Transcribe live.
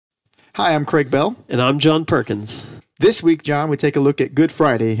Hi, I'm Craig Bell. And I'm John Perkins. This week, John, we take a look at Good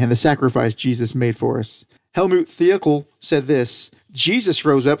Friday and the sacrifice Jesus made for us. Helmut Thiekel said this: Jesus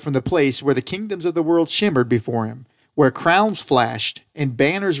rose up from the place where the kingdoms of the world shimmered before him, where crowns flashed and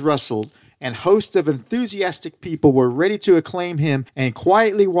banners rustled, and hosts of enthusiastic people were ready to acclaim him, and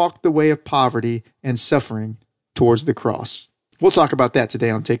quietly walked the way of poverty and suffering towards the cross. We'll talk about that today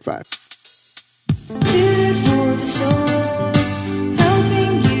on Take 5. Good for the soul,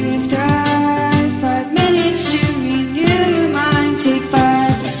 helping you to thrive. 5 minutes to renew your mind. Take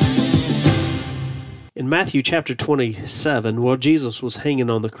 5. In Matthew chapter 27, while Jesus was hanging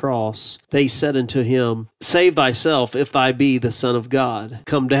on the cross, they said unto him, Save thyself, if thou be the Son of God.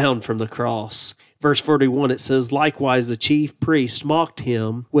 Come down from the cross. Verse 41, it says, Likewise the chief priests mocked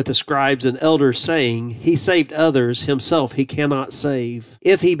him with the scribes and elders, saying, He saved others, himself he cannot save.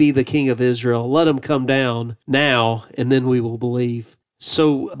 If he be the King of Israel, let him come down now, and then we will believe.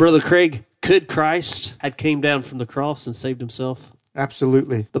 So, Brother Craig, could Christ had came down from the cross and saved himself?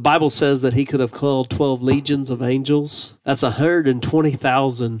 Absolutely. The Bible says that he could have called 12 legions of angels. That's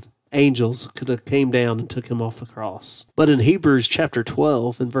 120,000 angels could have came down and took him off the cross. But in Hebrews chapter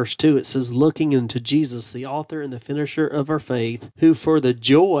 12 and verse 2, it says, Looking into Jesus, the author and the finisher of our faith, who for the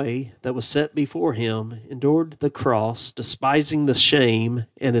joy that was set before him endured the cross, despising the shame,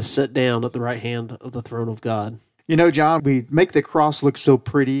 and is set down at the right hand of the throne of God. You know, John, we make the cross look so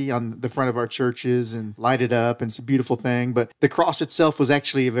pretty on the front of our churches and light it up, and it's a beautiful thing, but the cross itself was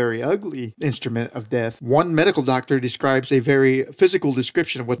actually a very ugly instrument of death. One medical doctor describes a very physical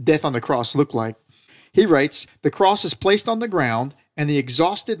description of what death on the cross looked like. He writes, The cross is placed on the ground, and the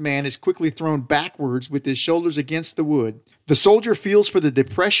exhausted man is quickly thrown backwards with his shoulders against the wood. The soldier feels for the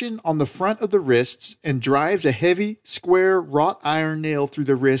depression on the front of the wrists and drives a heavy, square, wrought iron nail through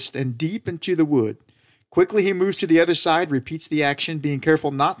the wrist and deep into the wood. Quickly he moves to the other side, repeats the action, being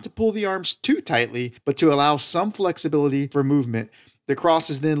careful not to pull the arms too tightly, but to allow some flexibility for movement. The cross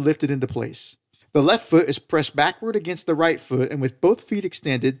is then lifted into place. The left foot is pressed backward against the right foot, and with both feet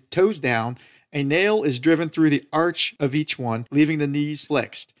extended, toes down, a nail is driven through the arch of each one, leaving the knees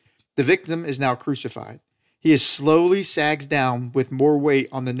flexed. The victim is now crucified. He slowly sags down with more weight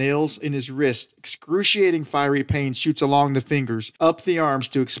on the nails in his wrist. Excruciating fiery pain shoots along the fingers, up the arms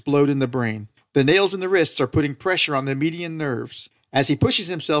to explode in the brain. The nails in the wrists are putting pressure on the median nerves. As he pushes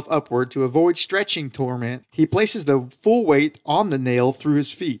himself upward to avoid stretching torment, he places the full weight on the nail through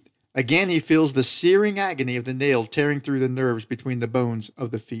his feet. Again, he feels the searing agony of the nail tearing through the nerves between the bones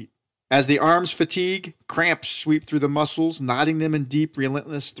of the feet. As the arms fatigue, cramps sweep through the muscles, knotting them in deep,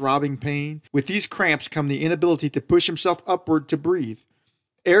 relentless, throbbing pain. With these cramps come the inability to push himself upward to breathe.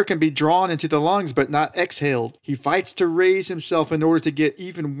 Air can be drawn into the lungs but not exhaled. He fights to raise himself in order to get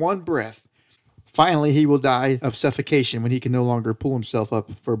even one breath. Finally, he will die of suffocation when he can no longer pull himself up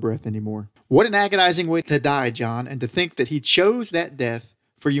for breath anymore. What an agonizing way to die, John, and to think that he chose that death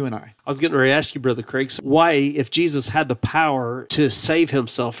for you and I. I was getting ready to ask you, Brother Craig, why, if Jesus had the power to save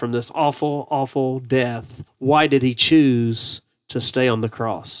himself from this awful, awful death, why did he choose to stay on the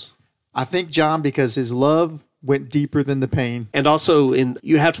cross? I think, John, because his love went deeper than the pain. And also,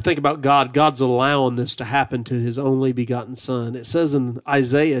 you have to think about God. God's allowing this to happen to his only begotten Son. It says in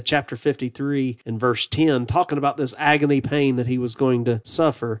Isaiah chapter 53 and verse 10, talking about this agony pain that he was going to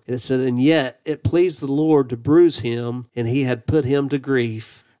suffer. And it said, And yet it pleased the Lord to bruise him, and he had put him to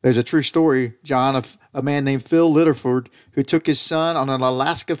grief. There's a true story, John, of a man named Phil Litterford who took his son on an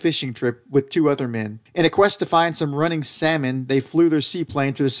Alaska fishing trip with 2 other men. In a quest to find some running salmon, they flew their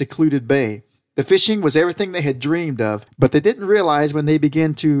seaplane to a secluded bay. The fishing was everything they had dreamed of, but they didn't realize when they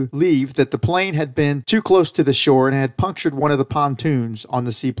began to leave that the plane had been too close to the shore and had punctured one of the pontoons on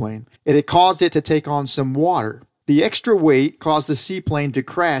the seaplane. It had caused it to take on some water. The extra weight caused the seaplane to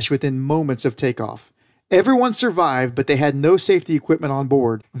crash within moments of takeoff. Everyone survived, but they had no safety equipment on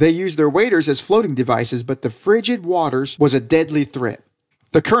board. They used their waders as floating devices, but the frigid waters was a deadly threat.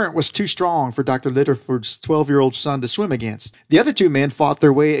 The current was too strong for Dr. Litterford's 12-year-old son to swim against. The other 2 men fought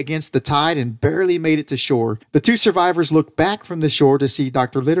their way against the tide and barely made it to shore. The 2 survivors looked back from the shore to see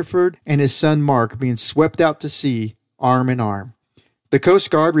Dr. Litterford and his son Mark being swept out to sea, arm in arm. The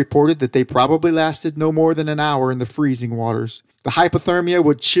Coast Guard reported that they probably lasted no more than an hour in the freezing waters. The hypothermia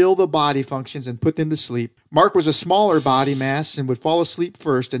would chill the body functions and put them to sleep. Mark was a smaller body mass and would fall asleep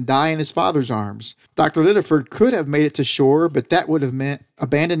first and die in his father's arms. Dr. Litterford could have made it to shore, but that would have meant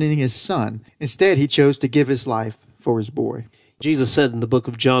abandoning his son. Instead, he chose to give his life for his boy. Jesus said in the book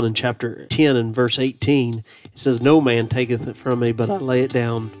of John in chapter 10 and verse 18, it says, No man taketh it from me, but I lay it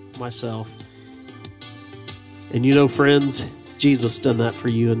down myself. And you know, friends, Jesus done that for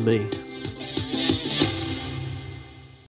you and me.